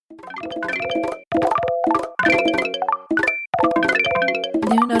New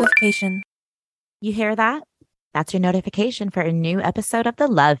notification. You hear that? That's your notification for a new episode of The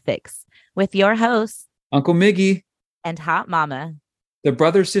Love Fix with your hosts Uncle Miggy, and Hot Mama. the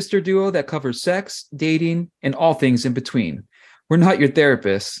brother-sister duo that covers sex, dating, and all things in between. We're not your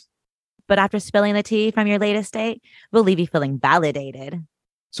therapists, But after spilling the tea from your latest date, we'll leave you feeling validated.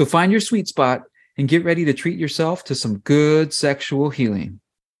 so find your sweet spot and get ready to treat yourself to some good sexual healing.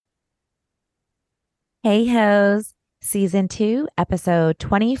 Hey hoes, season 2, episode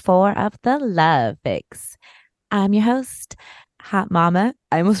 24 of The Love Fix. I'm your host, Hot Mama.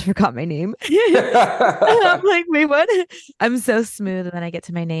 I almost forgot my name. I'm like, wait, what? I'm so smooth and then I get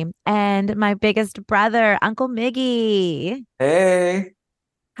to my name. And my biggest brother, Uncle Miggy. Hey,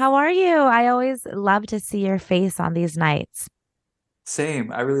 How are you? I always love to see your face on these nights.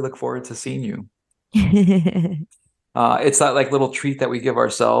 same. I really look forward to seeing you. Yeah, It's that like little treat that we give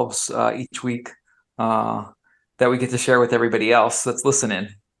ourselves each week that we get to share with everybody else that's listening.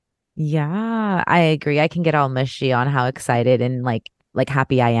 I agree. I can get all mushy on how excited and like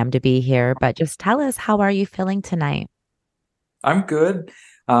happy I am to be here, but just tell us, how are you feeling tonight? I'm good.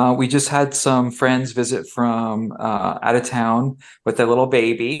 We just had some friends visit from out of town with their little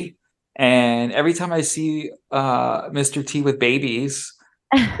baby. And every time I see Mr. T with babies,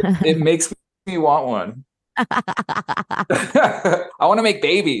 it makes me want one. I want to make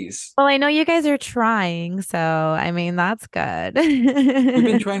babies. Well, I know you guys are trying, so I mean, that's good. We've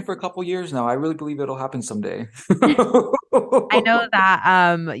been trying for a couple years now. I really believe it'll happen someday. I know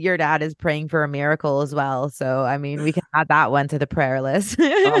that your dad is praying for a miracle as well. So I mean, we can add that one to the prayer list.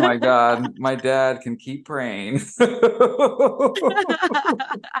 Oh my God, my dad can keep praying.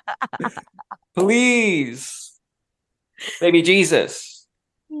 Please, baby Jesus.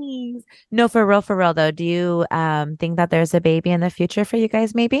 Please. No, for real though. Do you think that there's a baby in the future for you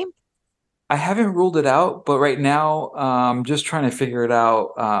guys, maybe? I haven't ruled it out, but right now, just trying to figure it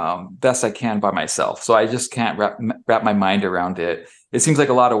out best I can by myself. So I just can't wrap my mind around it. It seems like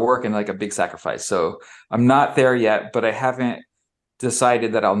a lot of work and like a big sacrifice. So I'm not there yet, but I haven't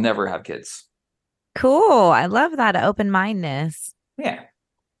decided that I'll never have kids. Cool. I love that open-mindedness. Yeah.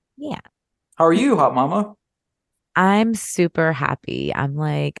 Yeah. How are you, hot mama? I'm super happy. I'm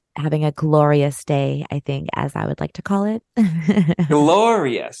like having a glorious day, I think, as I would like to call it.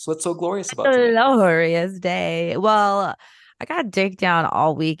 Glorious. What's so glorious about today? Glorious day. Well, I got digged down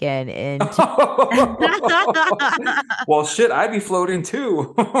all weekend into Well, shit, I'd be floating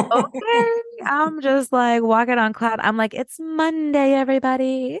too. okay. I'm just like walking on cloud. I'm like, it's Monday,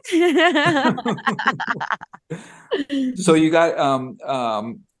 everybody. So you got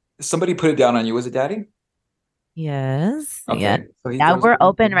somebody put it down on you. Was it daddy? Yes. Yeah. Okay. So he Yeah, throws we're it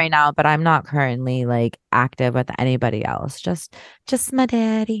open in. right now, but I'm not currently like active with anybody else. Just my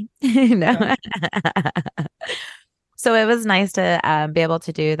daddy. No. Okay. So it was nice to be able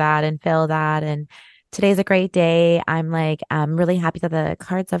to do that and feel that. And today's a great day. I'm really happy that the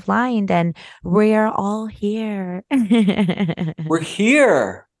cards have lined and we're all here. We're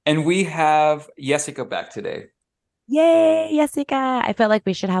here and we have Jessica back today. Yay, Jessica. I feel like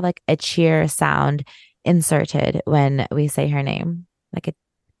we should have like a cheer sound inserted when we say her name. Like a,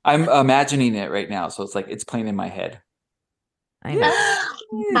 I'm imagining it right now, so it's like it's playing in my head. I know.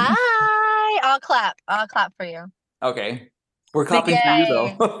 Hi. I'll clap. I'll clap for you. Okay. We're clapping for you though.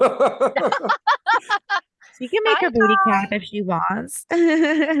 She can make Hi, her booty Tom. clap if she wants.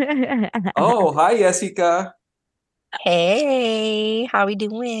 Oh, hi Jessica. Hey, how we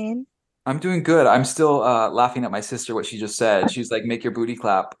doing? I'm doing good. I'm still laughing at my sister what she just said. She's like, make your booty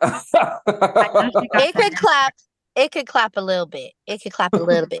clap. I know she got It could clap. It could clap a little bit. It could clap a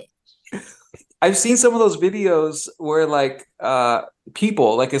little bit. I've seen some of those videos where like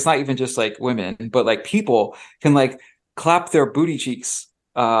people, like it's not even just like women, but like people can like clap their booty cheeks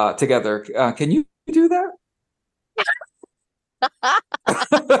together. Can you do that?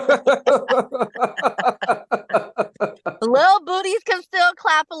 Little booties can still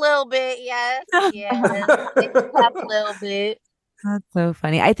clap a little bit. Yes. Yes. They can clap a little bit. That's so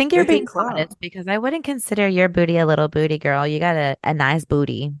funny. I think you're They can being clap. honest because I wouldn't consider your booty a little booty girl. You got a nice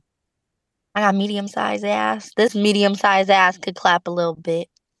booty. I got medium-sized ass. This medium-sized ass could clap a little bit.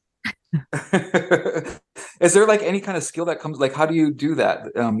 Is there like any kind of skill that comes, like how do you do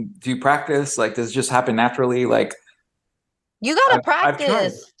that? Do you practice? Like does it just happen naturally? Like You gotta I've tried.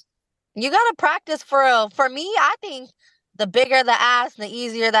 practice. You gotta practice for real. For me, I think the bigger the ass, the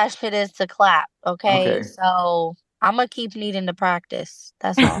easier that shit is to clap. Okay. Okay. So I'm gonna keep needing to practice.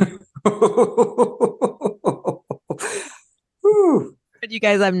 That's all. Whew. But you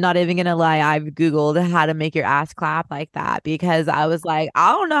guys, I'm not even gonna lie. I've Googled how to make your ass clap like that because I was like,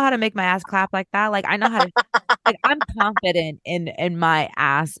 I don't know how to make my ass clap like that. Like I know how to like I'm confident in my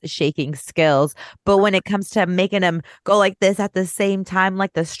ass shaking skills, but when it comes to making them go like this at the same time,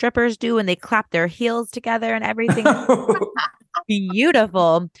 like the strippers do, and they clap their heels together and everything,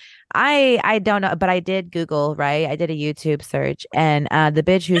 beautiful. I don't know, but I did Google, right? I did a YouTube search, and the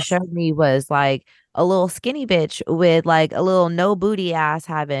bitch who showed me was like a little skinny bitch with like a little no booty ass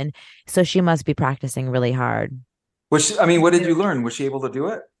having, so she must be practicing really hard. Which, I mean, what did you learn? Was she able to do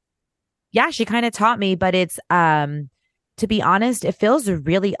it? Yeah, she kind of taught me, but it's to be honest, it feels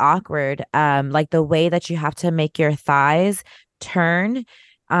really awkward. Like the way that you have to make your thighs turn.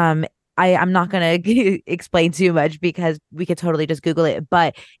 Um I'm not gonna explain too much because we could totally just Google it,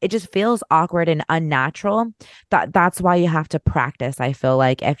 but it just feels awkward and unnatural. That's why you have to practice, I feel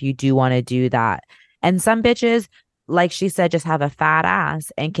like, if you do want to do that. And some bitches, like she said, just have a fat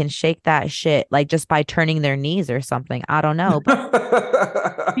ass and can shake that shit like just by turning their knees or something. I don't know, but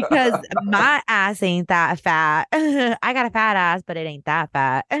because my ass ain't that fat. I got a fat ass, but it ain't that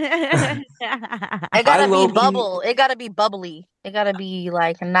fat. It I gotta be low key. bubble. It gotta be bubbly. It gotta be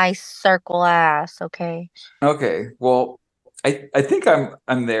like a nice circle ass. Okay. Okay, well, I think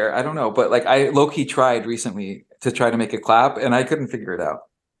I'm there. I don't know, but like I low key tried recently to try to make it clap, and I couldn't figure it out.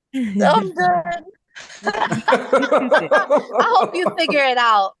 I'm done. I hope you figure it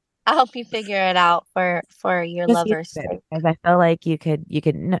out. I hope you figure it out for your Just use lover's it sake. because I feel like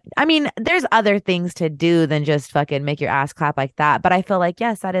I mean, there's other things to do than just fucking make your ass clap like that. But I feel like,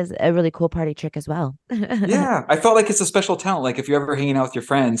 yes, that is a really cool party trick as well. Yeah, I felt like it's a special talent. Like if you're ever hanging out with your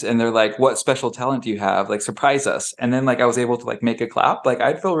friends and they're like, "What special talent do you have? Like surprise us." And then like I was able to like make a clap. Like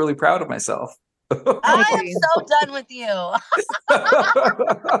I'd feel really proud of myself. I I am agree. so done with you.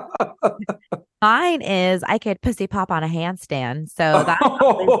 Mine is I could pussy pop on a handstand. So that's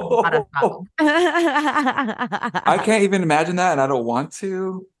always a lot of I fun. can't even imagine that, and I don't want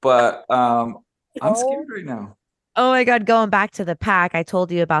to, but I'm Oh, scared right now. Oh my God, going back to the pack, I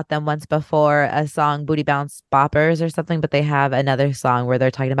told you about them once before, a song Booty Bounce Boppers or something, but they have another song where they're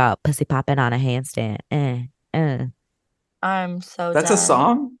talking about pussy popping on a handstand. Eh. I'm so That's a done.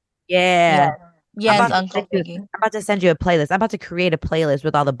 song? Yeah. Yes. Yes, Uncle I'm Biggie. about to send you a playlist. I'm about to create a playlist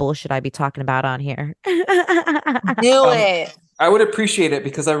with all the bullshit I be talking about on here. Do Um, it. I would appreciate it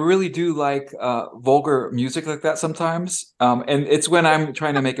because I really do like vulgar music like that sometimes. And it's when I'm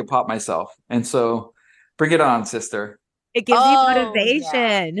trying to make it pop myself. And so bring it on, sister. It gives you Oh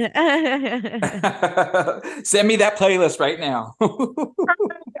yeah. motivation. Send me that playlist right now.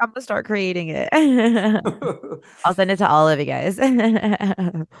 I'm gonna start creating it. I'll send it to all of you guys.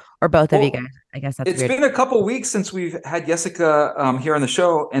 Or both of you guys. Well, I guess that's it's weird. been a couple weeks since we've had Jessica here on the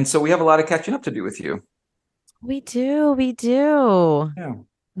show, and so we have a lot of catching up to do with you. We do, we do. Yeah.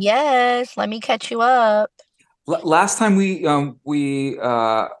 Yes, let me catch you up. Last time we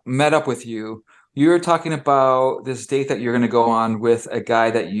met up with you, you were talking about this date that you're going to go on with a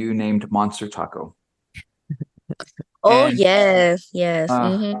guy that you named Monster Taco. Oh And yes, yes.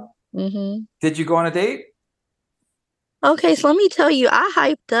 uh, Mm-hmm. did you go on a date? Okay, so let me tell you, I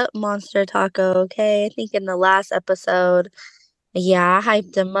hyped up Monster Taco, okay? I think in the last episode, yeah, I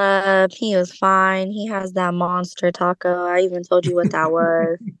hyped him up. He was fine. He has that Monster Taco. I even told you what that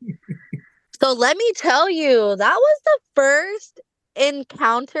was. So let me tell you, that was the first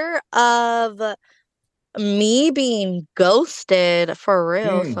encounter of me being ghosted for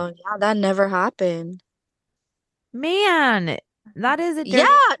real. Hmm. So yeah, that never happened. Man, that is a Yeah,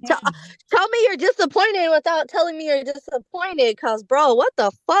 dirty t shame. tell me you're disappointed without telling me you're disappointed, cause bro, what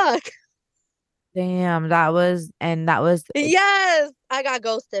the fuck? Damn, that was Yes, I got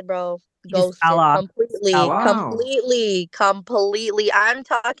ghosted, bro. he just fell Ghosted off. Fell completely, off. Wow. completely. I'm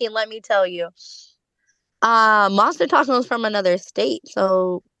talking, let me tell you. Monster Taco was from another state,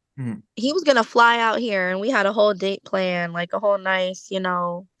 so Hmm. he was gonna fly out here and we had a whole date plan, like a whole nice,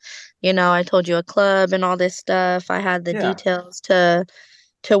 I told you a club and all this stuff. I had the Yeah. details to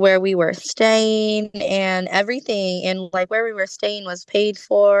where we were staying and everything, and like where we were staying was paid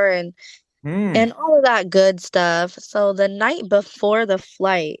for Hmm. and all of that good stuff. So the night before the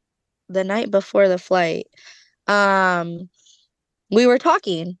flight, um, we were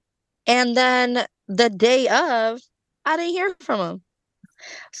talking, and then the day of, I didn't hear from him.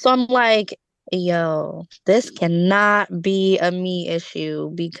 So I'm like, yo, this cannot be a me issue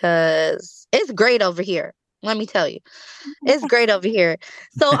because it's great over here. Let me tell you, it's great over here.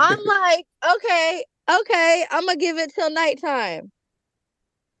 So I'm like, okay, I'm gonna give it till nighttime.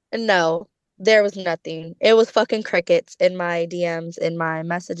 No, there was nothing. It was fucking crickets in my DMs, in my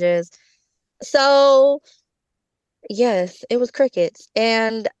messages. So Yes, it was crickets.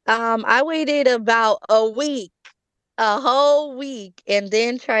 And I waited about a week, a whole week, and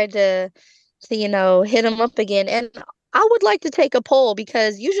then tried to hit him up again. And I would like to take a poll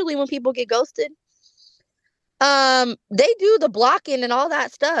because usually when people get ghosted, they do the blocking and all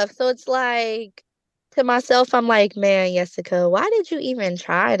that stuff. So it's like to myself, I'm like, man, Jessica, why did you even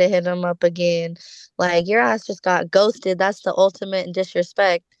try to hit him up again? Like your ass just got ghosted. That's the ultimate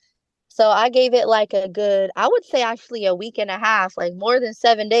disrespect. So I gave it like a good, I would say actually a week and a half, like more than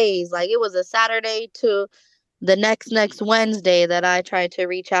 7 days. Like it was a Saturday to the next Wednesday that I tried to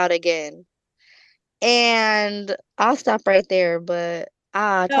reach out again. And I'll stop right there, but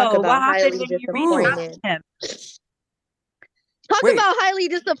talk No, what about happened highly when you reached out Ooh, disappointed. to him? Talk wait, about highly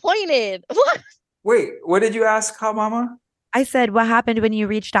disappointed. What? wait. What did you ask, Hot Mama? I said, what happened when you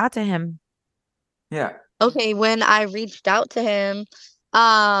reached out to him? Yeah. Okay, when I reached out to him,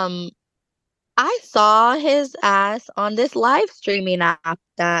 um, I saw his ass on this live streaming app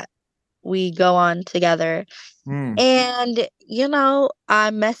that we go on together. Hmm. And, I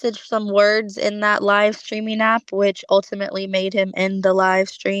messaged some words in that live streaming app, which ultimately made him end the live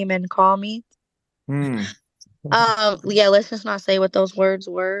stream and call me. Hmm. Yeah, let's just not say what those words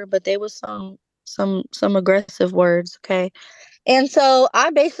were, but they was some aggressive words, okay? And so I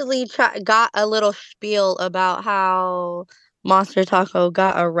basically got a little spiel about how Monster Taco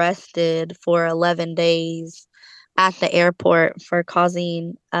got arrested for 11 days at the airport for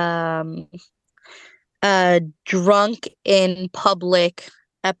causing a drunk in public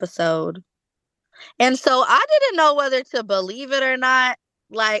episode. And so I didn't know whether to believe it or not.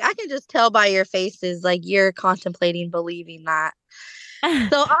 Like I can just tell by your faces like you're contemplating believing that.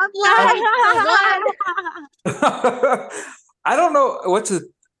 So I'm like, for one, I don't know what to.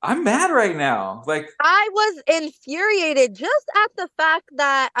 I'm mad right now. Like, I was infuriated just at the fact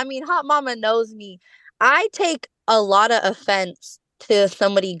that, I mean, Hot Mama knows me. I take a lot of offense to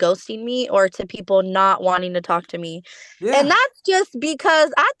somebody ghosting me or to people not wanting to talk to me. And yeah. that's just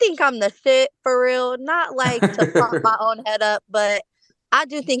because I think I'm the shit for real. Not like to pump my own head up, but I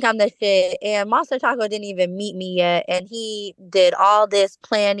do think I'm the shit. And Monster Taco didn't even meet me yet. And he did all this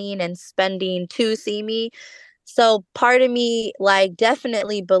planning and spending to see me. So part of me like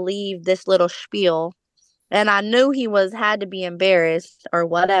definitely believed this little spiel. And I knew he was had to be embarrassed or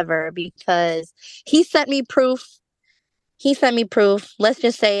whatever because he sent me proof. He sent me proof. Let's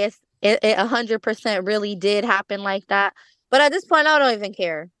just say it 100% really did happen like that. But at this point, I don't even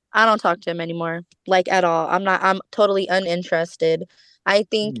care. I don't talk to him anymore, like at all. I'm totally uninterested. I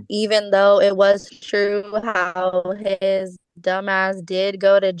think Hmm. even though it was true how his dumbass did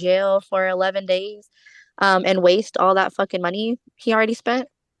go to jail for 11 days, and waste all that fucking money he already spent,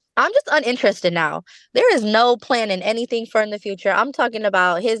 I'm just uninterested now. There is no plan in anything for in the future. I'm talking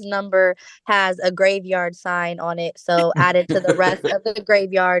about his number has a graveyard sign on it. So added to the rest of the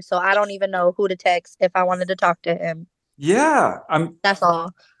graveyard. So I don't even know who to text if I wanted to talk to him. Yeah. That's all.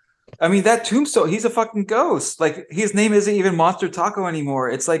 I mean, that tombstone. He's a fucking ghost. Like, his name isn't even Monster Taco anymore.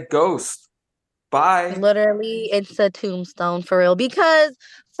 It's like Ghost. Bye. Literally, it's a tombstone for real. Because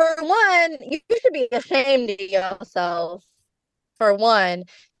for one, you should be ashamed of yourself. For one.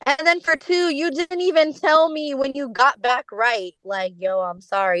 And then for two, you didn't even tell me when you got back right. Like, yo, I'm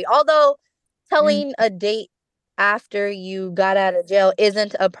sorry. Although Mm. telling a date after you got out of jail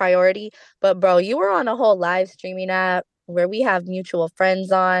isn't a priority, but bro, you were on a whole live streaming app where we have mutual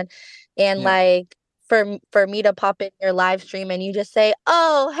friends on, and Yeah. like for me to pop in your live stream and you just say,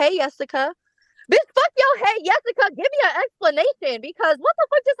 "Oh, hey Jessica." Bitch, fuck yo, hey Jessica, give me an explanation because what the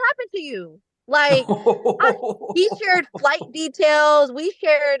fuck just happened to you? Like I he shared flight details. We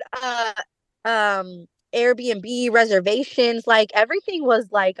shared Airbnb reservations. Like everything was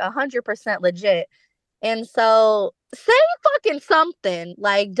like 100% legit. And so say fucking something.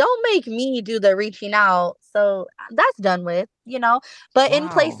 Like don't make me do the reaching out. So that's done with. But Wow. in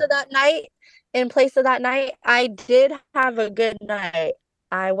place of that night, I did have a good night.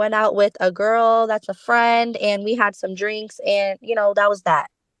 I went out with a girl that's a friend and we had some drinks and that was that.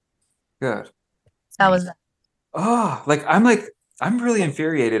 Good. That was Like I'm really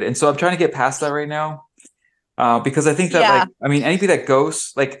infuriated, and so I'm trying to get past that right now. Because I think that, Yeah. like, I mean, anybody that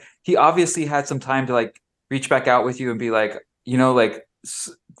ghosts, like, he obviously had some time to like reach back out with you and be like, like,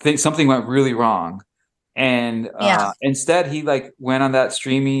 think something went really wrong, and Yeah. instead he like went on that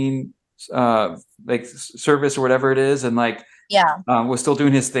streaming like service or whatever it is, and like Yeah. was still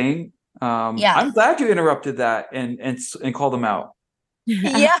doing his thing. Yeah. I'm glad you interrupted that and called him out.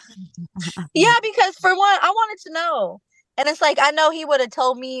 Yeah. Yeah, because for one, I wanted to know. And it's like, I know he would have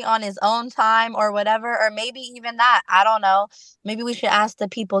told me on his own time or whatever, or maybe even that. I don't know. Maybe we should ask the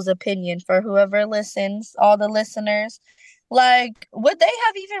people's opinion for whoever listens, all the listeners. Like, would they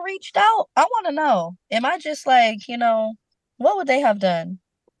have even reached out? I want to know. Am I just like, what would they have done?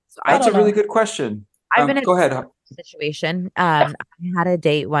 So I That's a don't really know. good question. I've been in Go ahead. a situation. I had a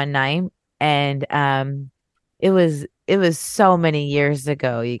date one night, and it was so many years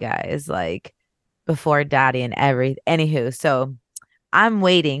ago, you guys, like before daddy and anywho. So I'm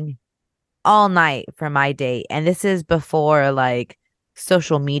waiting all night for my date, and this is before like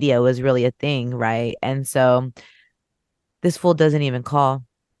social media was really a thing, right? And so this fool doesn't even call.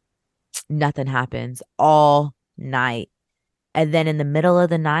 Nothing happens all night. And then in the middle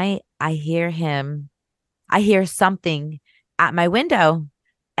of the night, I hear something at my window.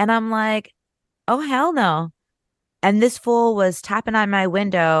 And I'm like, oh, hell no. And this fool was tapping on my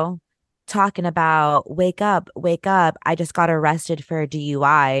window, talking about, wake up, wake up. I just got arrested for a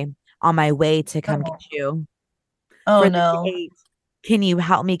DUI on my way to come get you Oh for the no. date. Can you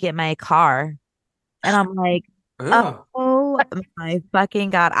help me get my car? And I'm like, Ugh. oh my fucking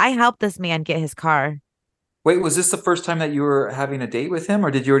God. I helped this man get his car. Wait, was this the first time that you were having a date with him,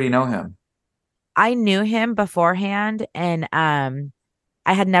 or did you already know him? I knew him beforehand, and I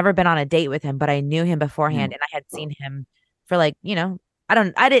had never been on a date with him, but I knew him beforehand, Hmm. and I had seen him for like,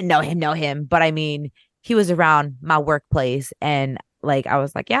 I didn't know him, but I mean, he was around my workplace, and like I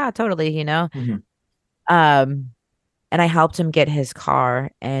was like, yeah, totally. Mhm. Um and I helped him get his car,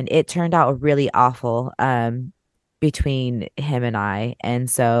 and it turned out really awful between him and I. And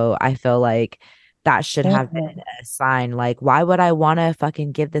so I feel like that should have been Mhm. a sign. Like, why would I want to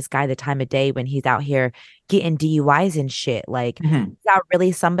fucking give this guy the time of day when he's out here getting DUIs and shit? Like, Mhm. is that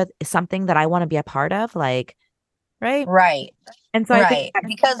really something that I want to be a part of? Like, right? Right. And so I think Right.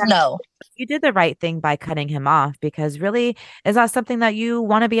 Because no. you did the right thing by cutting him off, because really, is that something that you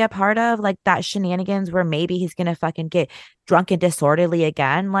want to be a part of? Like that shenanigans where maybe he's gonna fucking get drunk and disorderly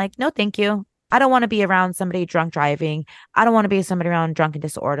again? Like, no, thank you. I don't want to be around somebody drunk driving. I don't want to be somebody around drunk and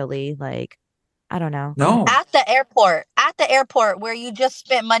disorderly. Like, I don't know. No. At the airport where you just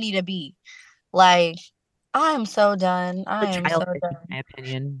spent money to be. Like, I'm so done. So I am so childish, in done. my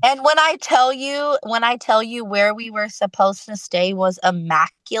opinion. And when I tell you where we were supposed to stay was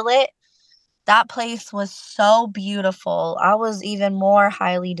immaculate, that place was so beautiful. I was even more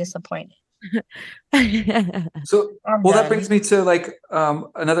highly disappointed. So, I'm well, that done. brings me to like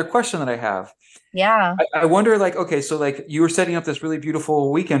another question that I have. Yeah. I wonder, like, okay, so like you were setting up this really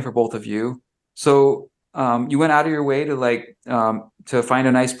beautiful weekend for both of you. So, you went out of your way to like to find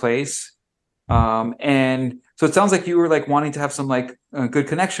a nice place, and so it sounds like you were like wanting to have some like good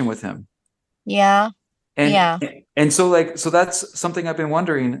connection with him. Yeah. And Yeah. and so like so that's something I've been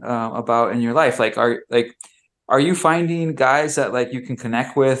wondering about in your life. Are you finding guys that like you can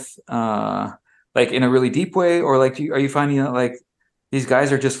connect with like in a really deep way, or like are you finding that like these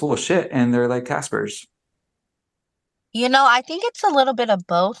guys are just full of shit and they're like Caspers? I think it's a little bit of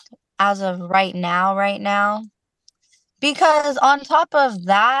both as of right now. Because on top of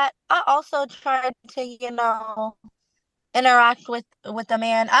that, I also tried to, interact with the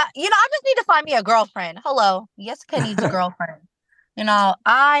man. I just need to find me a girlfriend. Hello. Jessica needs a girlfriend.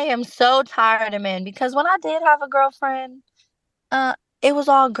 I am so tired of men because when I did have a girlfriend, it was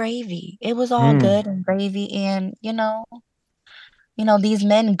all gravy. It was all Mm. good and gravy. And, these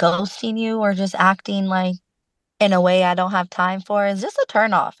men ghosting you or just acting like in a way I don't have time for is just a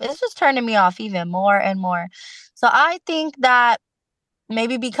turn off. It's just turning me off even more and more. So I think that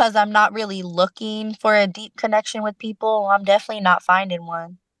maybe because I'm not really looking for a deep connection with people, I'm definitely not finding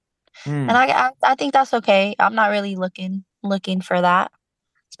one. And Mm. I think that's okay. I'm not really looking for that,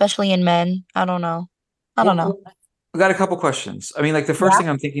 especially in men. I don't know. I don't know. Well, I got a couple questions. I mean, like the first Yeah. thing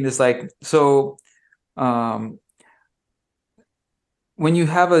I'm thinking is like, so um, when you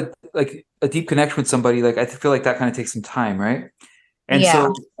have a deep connection with somebody, like I feel like that kind of takes some time, right? And Yeah.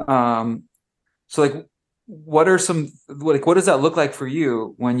 um, so like, what are some like what does that look like for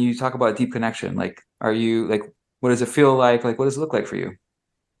you when you talk about deep connection? Like, are you like, what does it feel like? Like, what does it look like for you?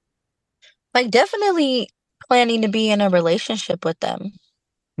 Like definitely planning to be in a relationship with them.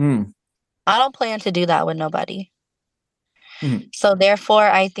 Hmm. I don't plan to do that with nobody. Hmm. So therefore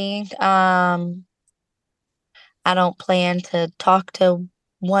I think I don't plan to talk to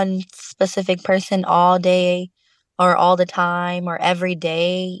one specific person all day or all the time or every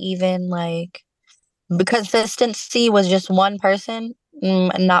day even like consistency was just one person,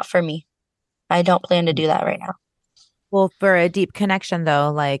 not for me. I don't plan to do that right now. Well, for a deep connection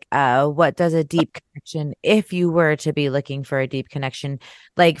though, like what does a deep connection, if you were to be looking for a deep connection,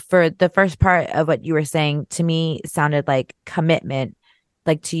 like for the first part of what you were saying to me sounded like commitment.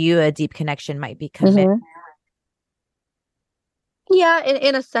 Like to you, a deep connection might be commit. Hmm. Yeah,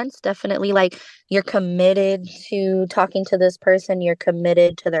 in a sense, definitely. Like you're committed to talking to this person, you're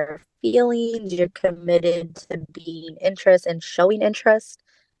committed to their feelings, you're committed to being interest and showing interest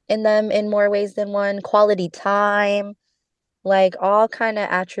in them in more ways than one. Quality time, like all kind of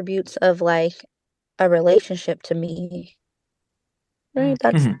attributes of like a relationship to me. Right? Mm.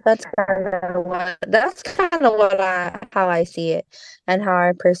 That's Mhm. that's kind of what I how I see it and how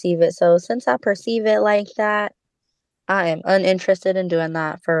I perceive it. So since I perceive it like that, I am uninterested in doing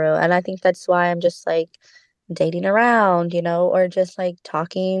that for real. And I think that's why I'm just like dating around, or just like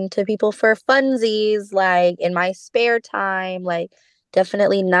talking to people for funsies, like in my spare time, like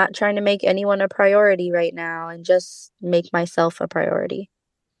definitely not trying to make anyone a priority right now and just make myself a priority.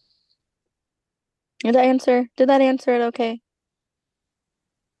 Did that answer it okay?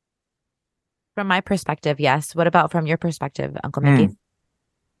 From my perspective, yes. What about from your perspective, Uncle Mickey? Mm.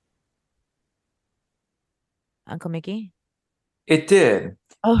 Uncle Mickey? It did.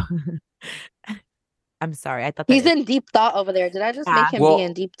 Oh, I'm sorry. I thought He's that. in deep thought over there. Did I just Yeah. make him be in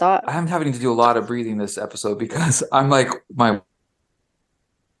Well, deep thought? I'm having to do a lot of breathing this episode because I'm like my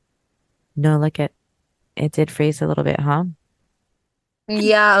No, look it did freeze a little bit, huh?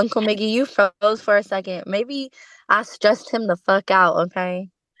 Yeah, Uncle Miggy, you froze for a second. Maybe I stressed him the fuck out, okay?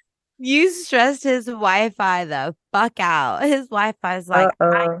 You stressed his Wi-Fi the fuck out. His Wi-Fi is like, I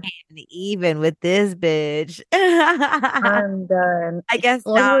Uh-oh. can't even with this bitch. I I'm done. guess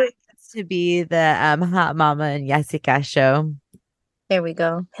When now we it gets to be the Hot Mama and Yasika show. Here we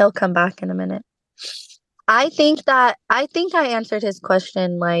go. He'll come back in a minute. I think I answered his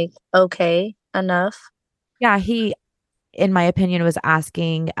question like okay enough. Yeah, he, in my opinion, was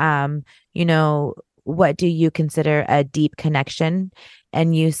asking, you know, what do you consider a deep connection?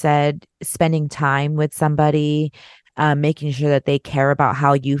 And you said spending time with somebody, making sure that they care about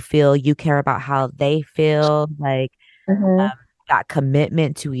how you feel, you care about how they feel, like Hmm. um, that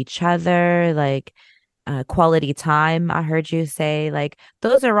commitment to each other, like quality time. I heard you say, like,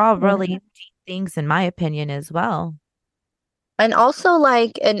 those are all really deep things, in my opinion, as well. And also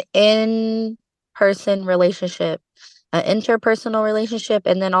like an in-person relationship, an interpersonal relationship,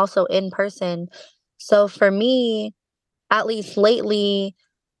 and then also in person. So for me, at least lately,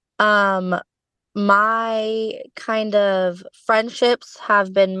 um, my kind of friendships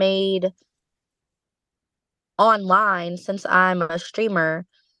have been made online since I'm a streamer.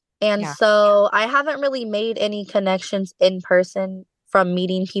 And Yeah. so I haven't really made any connections in person from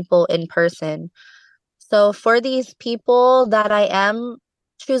meeting people in person. So for these people that I am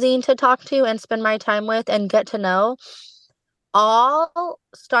choosing to talk to and spend my time with and get to know, all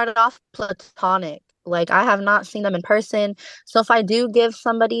started off platonic. Like I have not seen them in person. So if I do give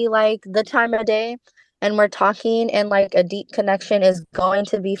somebody like the time of day and we're talking and like a deep connection is going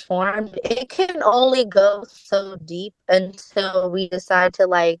to be formed, it can only go so deep until we decide to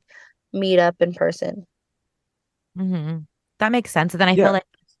like meet up in person. Hmm. That makes sense. And then I feel yeah. like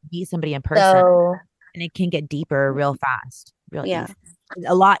you meet somebody in person So and it can get deeper real fast, real yeah. easy. It's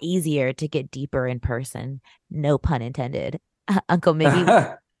a lot easier to get deeper in person. No pun intended. Uncle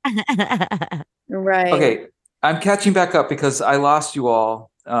Miggy. Right. Okay, I'm catching back up because I lost you all.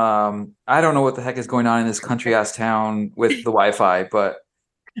 I don't know what the heck is going on in this country ass town with the Wi-Fi, but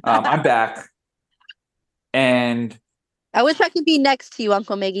I'm back. And I wish I could be next to you,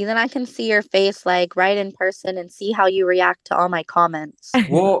 Uncle Miggy. Then I can see your face like right in person and see how you react to all my comments.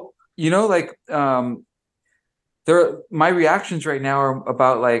 well, like there my reactions right now are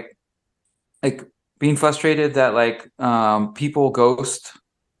about like being frustrated that like people ghost,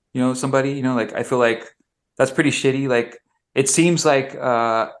 somebody, like I feel like that's pretty shitty. Like it seems like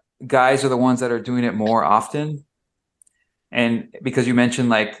guys are the ones that are doing it more often. And because you mentioned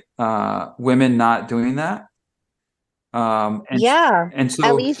like women not doing that. Um and Yeah, and at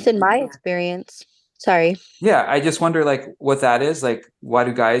so least in my experience. Sorry. yeah, I just wonder like what that is. Like why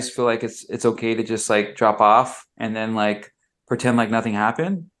do guys feel like it's okay to just like drop off and then like pretend like nothing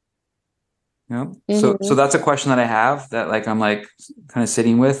happened? So Hmm. that's a question that I have that like I'm like kind of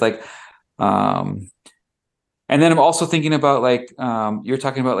sitting with like um and then I'm also thinking about like you're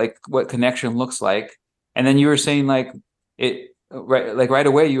talking about like what connection looks like, and then you were saying like right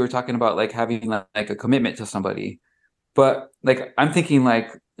away you were talking about like having like a commitment to somebody. But like I'm thinking like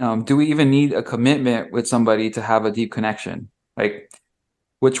do we even need a commitment with somebody to have a deep connection? Like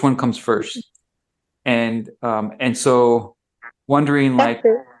which one comes first? And so wondering That's like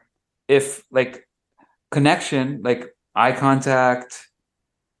true. if like connection, like eye contact,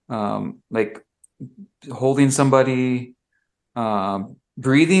 like holding somebody,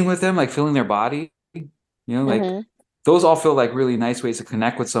 breathing with them, like feeling their body, like Mm-hmm. those all feel like really nice ways to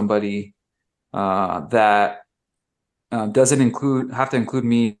connect with somebody that doesn't have to include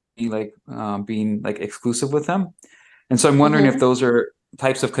me like being like exclusive with them. And so I'm wondering if Mm-hmm. those are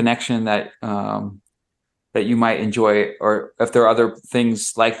types of connection that you might enjoy, or if there are other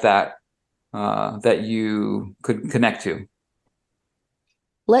things like that that you could connect to.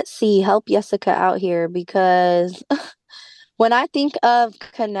 Let's see, help Jessica out here because when I think of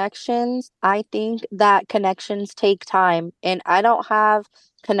connections, I think that connections take time, and I don't have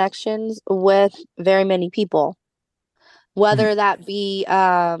connections with very many people, Mhm. whether that be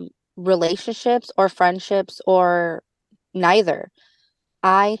relationships or friendships or neither.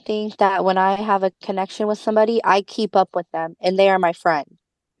 I think that when I have a connection with somebody, I keep up with them and they are my friend.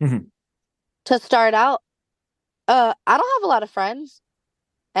 Mhm. To start out, I don't have a lot of friends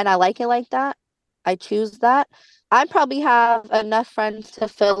and I like it like that. I choose that. I probably have enough friends to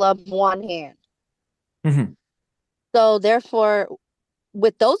fill up one hand. Mhm. So therefore,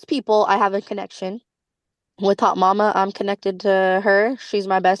 with those people, I have a connection. With Hot Mama, I'm connected to her. She's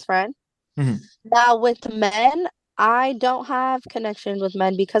my best friend. Mhm. Now with men, I don't have connections with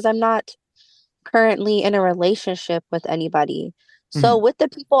men because I'm not currently in a relationship with anybody. So Mhm. with the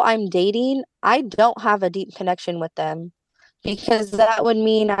people I'm dating, I don't have a deep connection with them because that would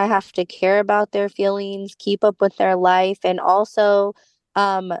mean I have to care about their feelings, keep up with their life, and also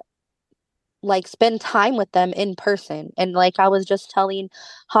um like spend time with them in person. And like I was just telling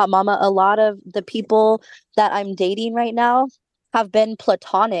Hot Mama, a lot of the people that I'm dating right now have been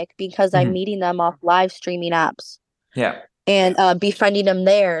platonic because I'm Mhm. meeting them off live streaming apps Yeah. and befriending them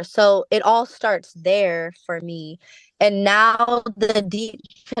there. So it all starts there for me. And now the deep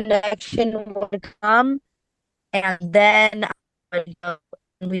connection would come, and then I would go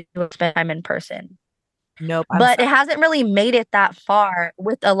and we would spend time in person. Nope. I'm But sorry. it hasn't really made it that far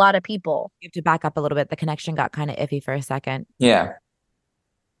with a lot of people. You have to back up a little bit. The connection got kind of iffy for a second. Yeah.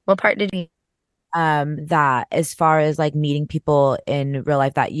 What part did you? That as far as like meeting people in real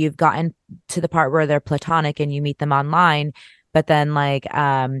life, that you've gotten to the part where they're platonic and you meet them online, but then like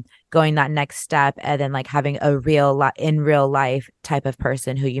going that next step and then like having a in real life type of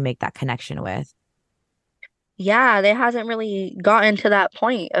person who you make that connection with. Yeah, it hasn't really gotten to that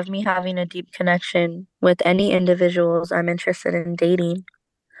point of me having a deep connection with any individuals I'm interested in dating,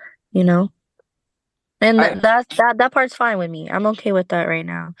 you know? And I that part's fine with me. I'm okay with that right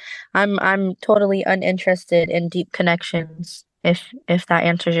now. I'm totally uninterested in deep connections, if that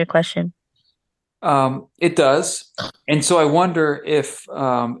answers your question. It does. And so I wonder if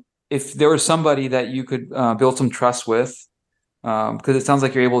there was somebody that you could build some trust with, because it sounds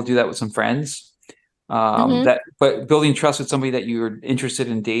like you're able to do that with some friends. Hmm. But building trust with somebody that you're interested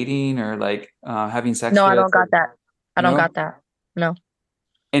in dating or like having sex No, I with, don't got that. I don't no. got that. No.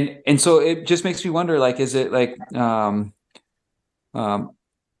 And so it just makes me wonder, like, is it like um,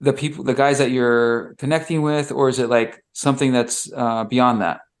 the guys that you're connecting with, or is it like something that's beyond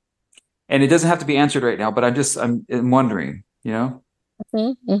that? And it doesn't have to be answered right now, but I'm wondering,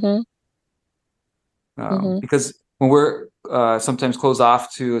 Hmm. Hmm. Hmm. because when we're sometimes closed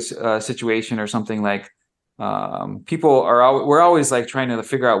off to a situation or something like we're always like trying to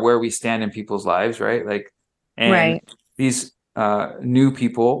figure out where we stand in people's lives, right? Like, and Right. these new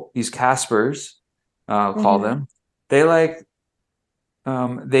people, these Caspers, call Hmm. them, they like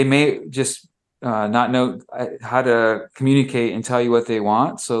they may just not know how to communicate and tell you what they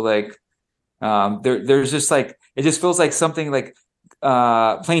want. So like there's just like it just feels like something like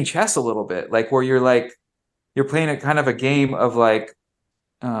playing chess a little bit, like where you're playing a kind of a game of like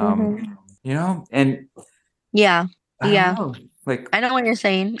Hmm. and Yeah. I don't Yeah. know, like I know what you're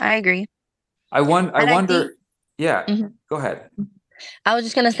saying. I agree. I And I think wonder, yeah, Mhm. go ahead. I was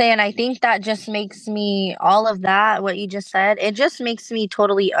just gonna say, and I think that just makes me all of that, what you just said, it just makes me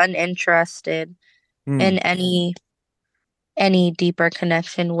totally uninterested in Hmm. any deeper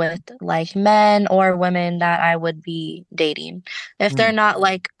connection with like men or women that I would be dating. If they're Hmm. not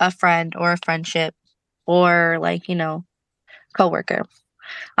like a friend or a friendship or like, coworker.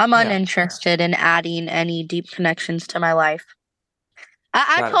 I'm Yeah, uninterested in adding any deep connections to my life.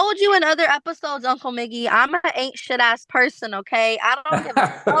 I got told you in other episodes, Uncle Miggy, I'm an ain't shit ass person, okay? I don't give a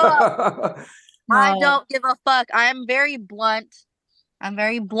fuck. it. I No. don't give a fuck. I'm very blunt. I'm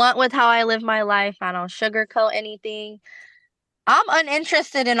very blunt with how I live my life. I don't sugarcoat anything. I'm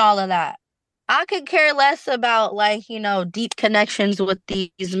uninterested in all of that. I could care less about like, deep connections with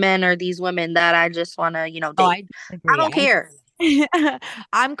these men or these women that I just want to, Oh, date. I I disagree. don't care.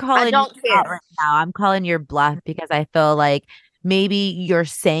 I'm I calling you don't out care. right now. I'm calling your bluff because I feel like maybe you're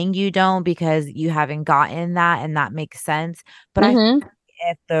saying you don't because you haven't gotten that, and that makes sense. But I Mm-hmm.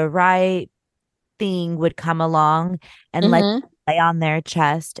 if the right thing would come along and let Mm-hmm. you lay on their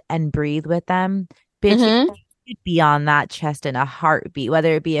chest and breathe with them, bitch, Mm-hmm. you'd be on that chest in a heartbeat,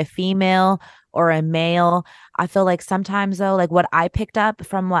 whether it be a female or a male. I feel like sometimes though, like what I picked up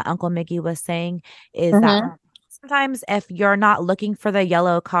from what Uncle Mickey was saying is that Mm-hmm. sometimes if you're not looking for the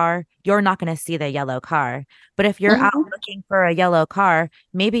yellow car, you're not going to see the yellow car. But if you're out Mm-hmm. looking for a yellow car,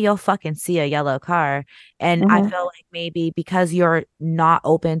 maybe you'll fucking see a yellow car. And I Mm-hmm. feel like maybe because you're not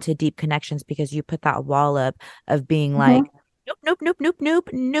open to deep connections because you put that wall up of being like, nope, nope, nope, nope, nope,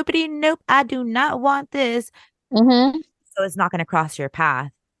 nobody, nope, I do not want this. Mm-hmm. So it's not going to cross your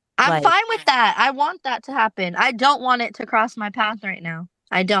path. I'm Like, fine with that. I want that to happen. I don't want it to cross my path right now.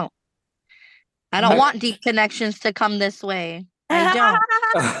 I don't. I don't me. I want deep connections to come this way. I don't.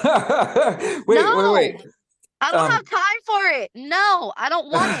 wait. No, I don't Um, have time for it. No, I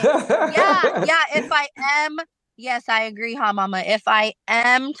don't want it. Yeah. If I am, yes, I agree, huh, Mama. If I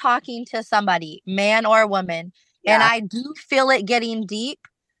am talking to somebody, man or woman, and Yeah. I do feel it getting deep,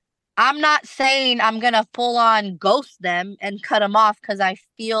 I'm not saying I'm gonna full on ghost them and cut them off because I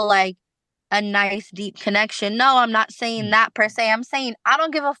feel like a nice deep connection. No, I'm not saying that per se. I'm saying I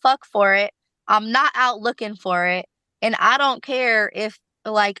don't give a fuck for it. I'm not out looking for it. And I don't care if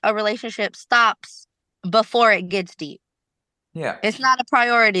like a relationship stops before it gets deep. yeah. It's not a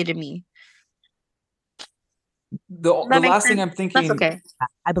priority to me. The That makes last thing sense. I'm That's thinking, okay.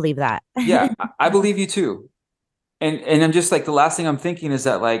 I believe that. yeah, I believe you too. And I'm just like the last thing I'm thinking is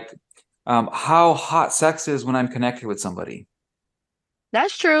that like how hot sex is when I'm connected with somebody.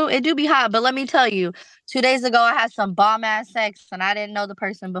 That's true. It do be hot, but let me tell you, 2 days ago I had some bomb ass sex and I didn't know the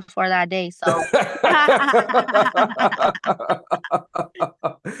person before that day. So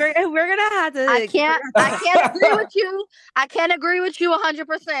We're gonna have to I can't agree with you. I can't agree with you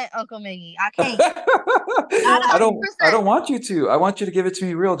 100%, Uncle Miggy. I can't. Not I 100%. don't want you to. I want you to give it to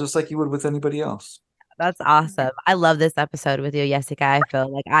me real, just like you would with anybody else. That's awesome. I love this episode with you, Jessica. I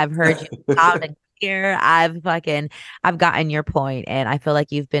feel like I've heard you loud and clear. I've gotten your point, and I feel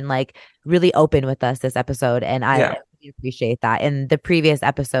like you've been like really open with us this episode, and I Yeah. really appreciate that. In the previous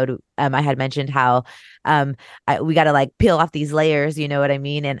episode, I had mentioned how we got to like peel off these layers. You know what I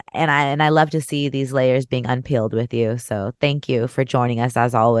mean? And I love to see these layers being unpeeled with you. So thank you for joining us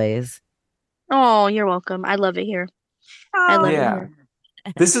as always. Oh, you're welcome. I love it here. I love it Yeah. here.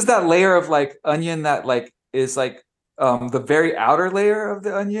 This is that layer of like onion that like is like the very outer layer of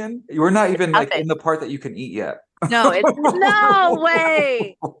the onion. We're not even like Nothing. in the part that you can eat yet. No, it's No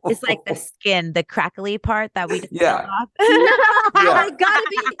way. it's like the skin, the crackly part that we just peel Yeah. off. No, Yeah. it gotta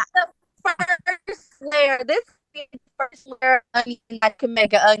be the first layer. This is the first layer of onion I can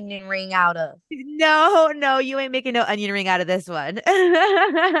make an onion ring out of. No, you ain't making no onion ring out of this one.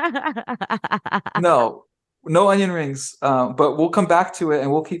 No, no onion rings. But we'll come back to it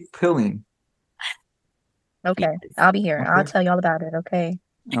and we'll keep peeling. Okay, I'll be here. I'll Okay. tell you all about it. Okay.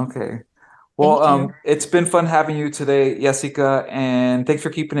 Okay. Well, Thank you. it's been fun having you today, Jessica, and thanks for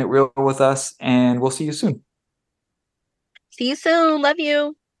keeping it real with us. And we'll see you soon. See you soon. Love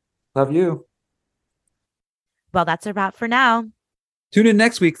you. Love you. Well, that's a wrap for now. Tune in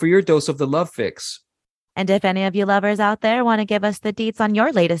next week for your dose of the love fix. And if any of you lovers out there want to give us the deets on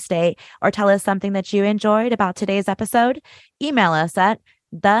your latest date or tell us something that you enjoyed about today's episode, email us at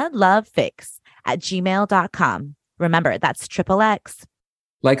thelovefix@gmail.com. Remember, that's triple X.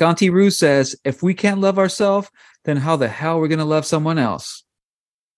 Like Auntie Rue says, if we can't love ourselves, then how the hell are we going to love someone else?